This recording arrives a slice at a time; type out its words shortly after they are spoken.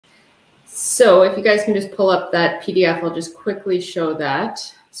So if you guys can just pull up that PDF, I'll just quickly show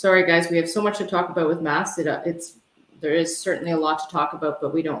that. Sorry, guys, we have so much to talk about with masks. There is certainly a lot to talk about,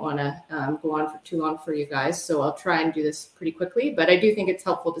 but we don't want to go on for too long for you guys. So I'll try and do this pretty quickly, but I do think it's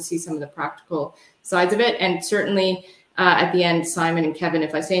helpful to see some of the practical sides of it. And certainly at the end, Simon and Kevin,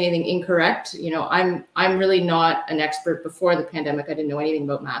 if I say anything incorrect, you know, I'm really not an expert. Before the pandemic, I didn't know anything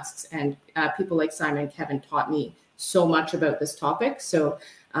about masks, and people like Simon and Kevin taught me so much about this topic. So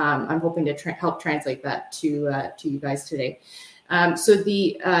I'm hoping to help translate that to you guys today. So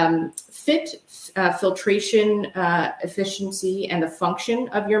the fit, filtration efficiency, and the function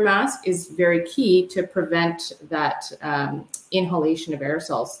of your mask is very key to prevent that inhalation of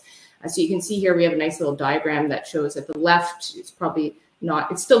aerosols. So you can see here we have a nice little diagram that shows at the left, it's probably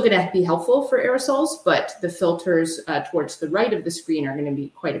not, it's still going to be helpful for aerosols, but the filters towards the right of the screen are going to be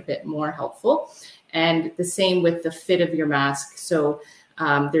quite a bit more helpful. And the same with the fit of your mask. So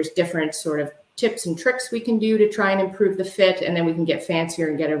there's different sort of tips and tricks we can do to try and improve the fit, and then we can get fancier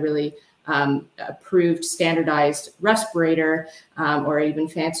and get a really approved standardized respirator or even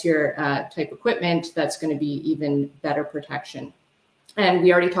fancier type equipment that's going to be even better protection. And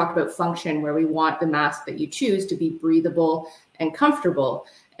we already talked about function, where we want the mask that you choose to be breathable and comfortable,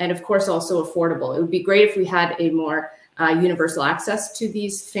 and of course also affordable. It would be great if we had a more universal access to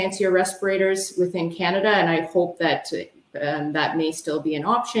these fancier respirators within Canada, and I hope that that may still be an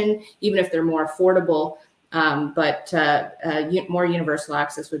option, even if they're more affordable, but more universal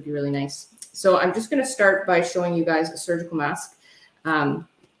access would be really nice. So I'm just going to start by showing you guys a surgical mask.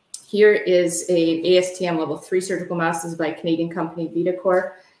 Here is a ASTM level 3 surgical mask. This is by a Canadian company,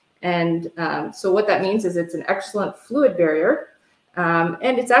 VitaCore. And so what that means is it's an excellent fluid barrier,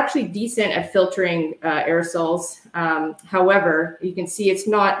 and it's actually decent at filtering aerosols. However, you can see it's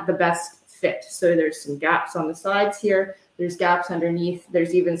not the best fit. So there's some gaps on the sides here. There's gaps underneath.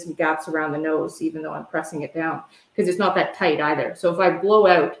 There's even some gaps around the nose, even though I'm pressing it down, because it's not that tight either. So if I blow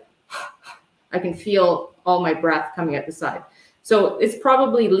out, I can feel all my breath coming at the side. So it's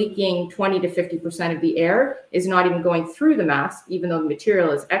probably leaking 20 to 50% of the air is not even going through the mask, even though the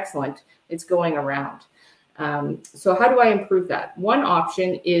material is excellent, it's going around. So how do I improve that? One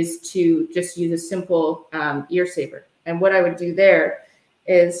option is to just use a simple ear saver. And what I would do there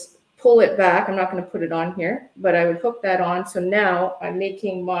is pull it back. I'm not going to put it on here, but I would hook that on. So now I'm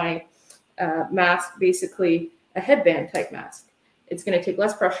making my mask basically a headband type mask. It's going to take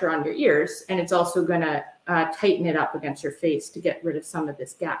less pressure on your ears, and it's also going to tighten it up against your face to get rid of some of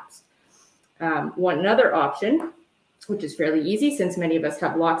this gaps. Another option, which is fairly easy since many of us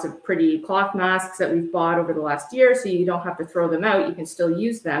have lots of pretty cloth masks that we've bought over the last year, so you don't have to throw them out. You can still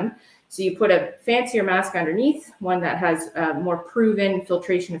use them. So you put a fancier mask underneath, one that has more proven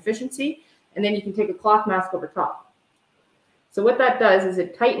filtration efficiency, and then you can take a cloth mask over top. So what that does is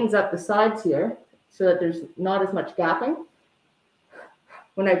it tightens up the sides here so that there's not as much gapping.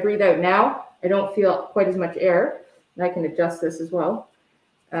 When I breathe out now, I don't feel quite as much air, and I can adjust this as well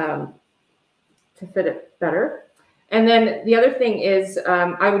to fit it better. And then the other thing is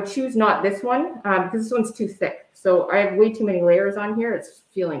I would choose not this one because this one's too thick. So I have way too many layers on here. It's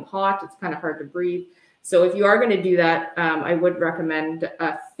feeling hot. It's kind of hard to breathe. So if you are going to do that, I would recommend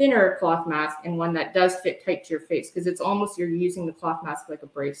a thinner cloth mask and one that does fit tight to your face, because it's almost you're using the cloth mask like a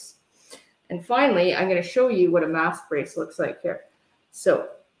brace. And finally, I'm going to show you what a mask brace looks like here. So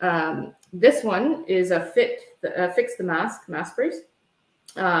this one is a fix the mask brace,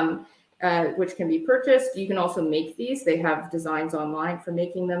 which can be purchased. You can also make these. They have designs online for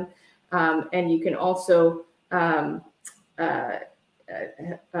making them. And you can also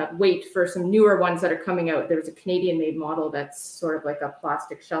wait for some newer ones that are coming out. There's a Canadian made model that's sort of like a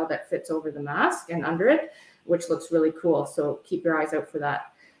plastic shell that fits over the mask and under it, which looks really cool. So keep your eyes out for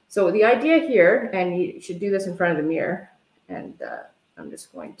that. So the idea here, and you should do this in front of the mirror, and I'm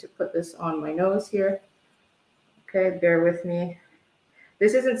just going to put this on my nose here. Okay, bear with me.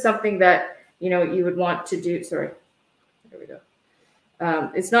 This isn't something that, you know, you would want to do. Sorry, there we go.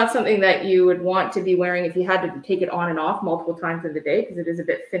 It's not something that you would want to be wearing if you had to take it on and off multiple times in the day, because it is a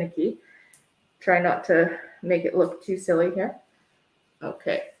bit finicky. Try not to make it look too silly here.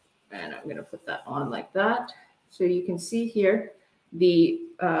 Okay, and I'm going to put that on like that. So you can see here the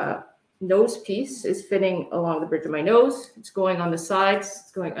nose piece is fitting along the bridge of my nose. It's going on the sides.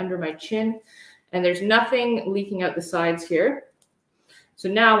 It's going under my chin. And there's nothing leaking out the sides here. So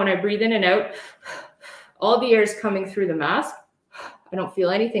now when I breathe in and out, all the air is coming through the mask. I don't feel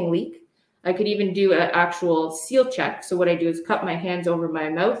anything leak. I could even do an actual seal check. So what I do is cup my hands over my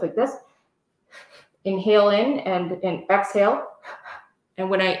mouth like this. Inhale in and exhale. And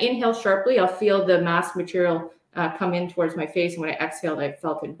when I inhale sharply, I'll feel the mask material come in towards my face. And when I exhaled, I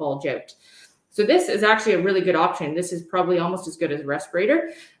felt it bulge out. So this is actually a really good option. This is probably almost as good as a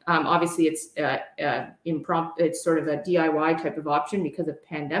respirator. Obviously, it's impromptu. It's sort of a DIY type of option because of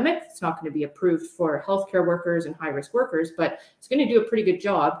pandemic. It's not going to be approved for healthcare workers and high-risk workers, but it's going to do a pretty good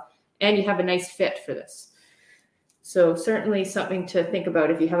job. And you have a nice fit for this. So certainly something to think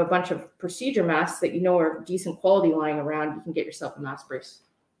about. If you have a bunch of procedure masks that you know are decent quality lying around, you can get yourself a mask brace.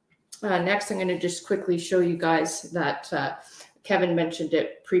 Next, I'm going to just quickly show you guys that Kevin mentioned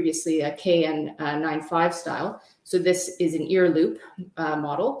it previously, a KN95 style. So this is an ear loop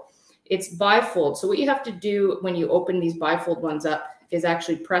model. It's bifold. So what you have to do when you open these bifold ones up is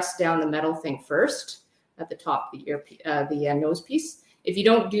actually press down the metal thing first at the top of the ear, the nose piece. If you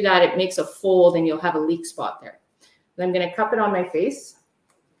don't do that, it makes a fold and you'll have a leak spot there. Then I'm going to cup it on my face.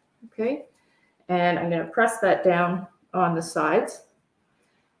 Okay. And I'm going to press that down on the sides.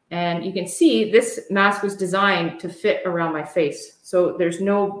 And you can see this mask was designed to fit around my face. So there's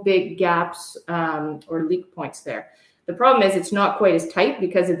no big gaps or leak points there. The problem is it's not quite as tight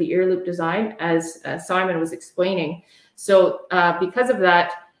because of the ear loop design, as Simon was explaining. So because of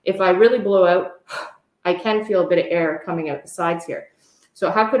that, if I really blow out, I can feel a bit of air coming out the sides here.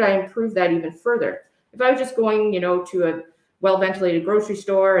 So how could I improve that even further? If I was just going, to a well-ventilated grocery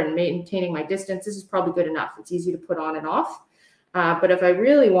store and maintaining my distance, this is probably good enough. It's easy to put on and off. But if I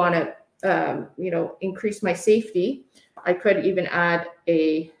really want to, increase my safety, I could even add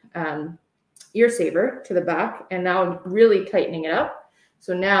a ear saver to the back. And now I'm really tightening it up.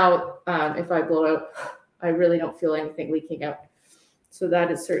 So now if I blow out, I really don't feel anything leaking out. So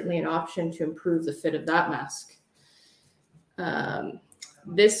that is certainly an option to improve the fit of that mask.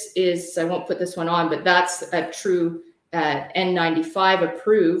 This is, I won't put this one on, but that's a true N95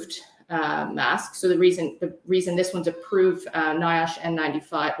 approved mask. So the reason this one's approved, NIOSH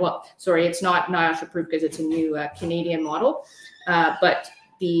N95, well, sorry, it's not NIOSH approved because it's a new Canadian model, but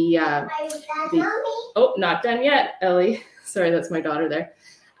oh, not done yet, Ellie. Sorry, that's my daughter there.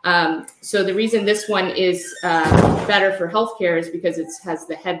 So the reason this one is better for healthcare is because it has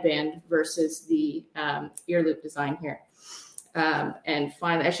the headband versus the ear loop design here. And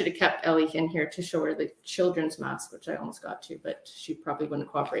finally, I should have kept Ellie in here to show her the children's mask, which I almost got to, but she probably wouldn't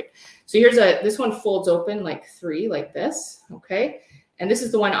cooperate. So here's this one folds open like this, okay? And this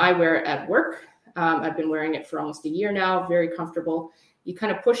is the one I wear at work. I've been wearing it for almost a year now, very comfortable. You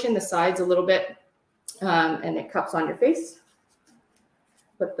kind of push in the sides a little bit and it cups on your face.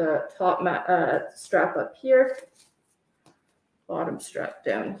 Put the top strap up here, bottom strap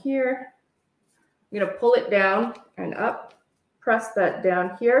down here. I'm gonna pull it down and up. Press that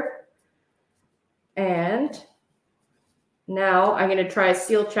down here. And now I'm going to try a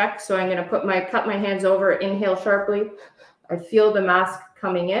seal check. So I'm going to cup my hands over, inhale sharply. I feel the mask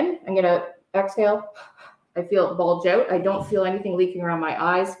coming in. I'm going to exhale. I feel it bulge out. I don't feel anything leaking around my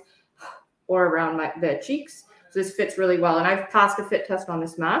eyes or around the cheeks. So this fits really well. And I've passed a fit test on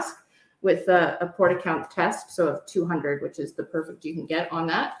this mask with a port count test. So of 200, which is the perfect you can get on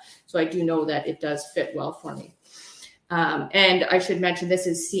that. So I do know that it does fit well for me. And I should mention this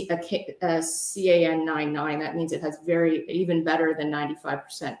is a CAN99. That means it has even better than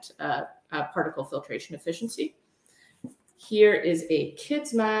 95% particle filtration efficiency. Here is a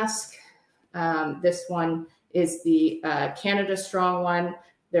kid's mask. This one is the Canada Strong one.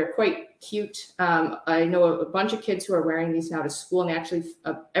 They're quite cute. I know a bunch of kids who are wearing these now to school, and they actually,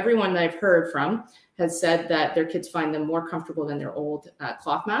 everyone that I've heard from has said that their kids find them more comfortable than their old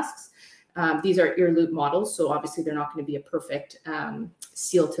cloth masks. These are ear loop models, so obviously they're not going to be a perfect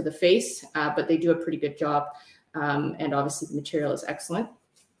seal to the face, but they do a pretty good job, and obviously the material is excellent.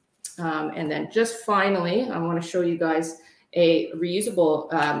 And then just finally, I want to show you guys a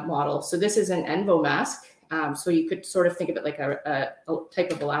reusable model. So this is an Envo Mask, so you could sort of think of it like a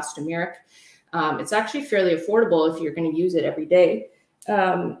type of elastomeric. It's actually fairly affordable if you're going to use it every day.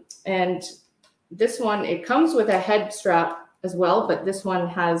 And this one, it comes with a head strap as well, but this one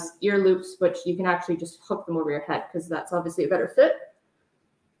has ear loops, which you can actually just hook them over your head because that's obviously a better fit.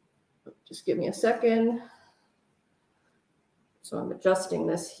 Just give me a second. So I'm adjusting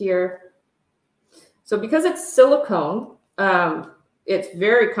this here. So because it's silicone, it's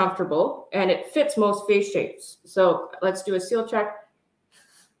very comfortable and it fits most face shapes. So let's do a seal check.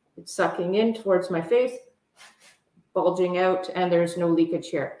 It's sucking in towards my face, bulging out, and there's no leakage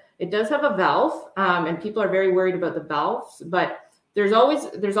here. It does have a valve, and people are very worried about the valves, but there's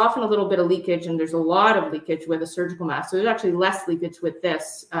often a little bit of leakage, and there's a lot of leakage with a surgical mask. So there's actually less leakage with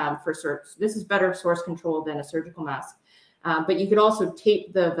this this is better source control than a surgical mask. But you could also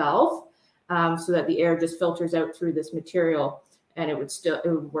tape the valve so that the air just filters out through this material, and it would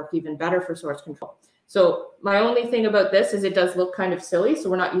work even better for source control. So my only thing about this is it does look kind of silly. So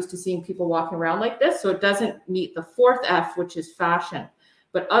we're not used to seeing people walking around like this. So it doesn't meet the fourth F, which is fashion.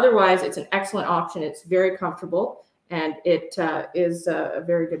 But otherwise, it's an excellent option. It's very comfortable, and it is a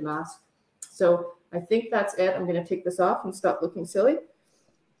very good mask. So I think that's it. I'm going to take this off and stop looking silly.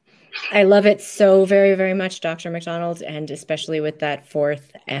 I love it so very, very much, Dr. McDonald, and especially with that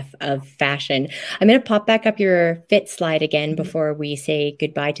fourth F of fashion. I'm going to pop back up your fit slide again before we say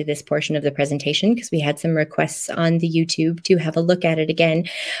goodbye to this portion of the presentation, because we had some requests on the YouTube to have a look at it again.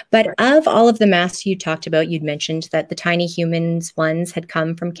 But of all of the masks you talked about, you'd mentioned that the Tiny Humans ones had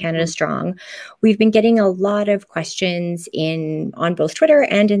come from Canada Strong. We've been getting a lot of questions on both Twitter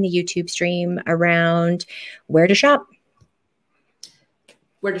and in the YouTube stream around where to shop.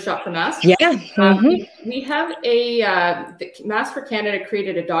 Where to shop for masks? Yeah. We have the Masks for Canada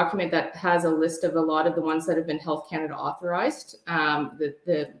created a document that has a list of a lot of the ones that have been Health Canada authorized.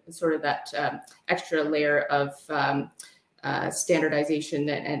 The sort of that extra layer of standardization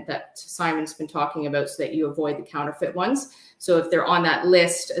and that Simon's been talking about, so that you avoid the counterfeit ones. So if they're on that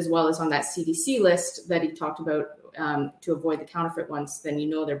list, as well as on that CDC list that he talked about, to avoid the counterfeit ones, then you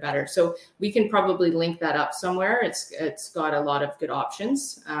know they're better. So we can probably link that up somewhere. It's got a lot of good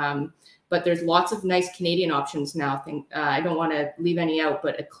options, but there's lots of nice Canadian options now. I don't want to leave any out,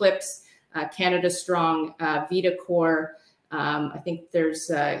 but Eclipse, Canada Strong, VitaCore. I think there's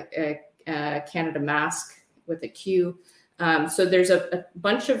a Canada Mask with a Q. So there's a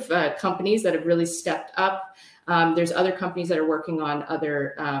bunch of companies that have really stepped up. There's other companies that are working on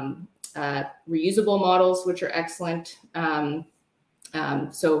other reusable models, which are excellent.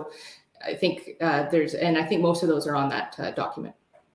 So I think I think most of those are on that document.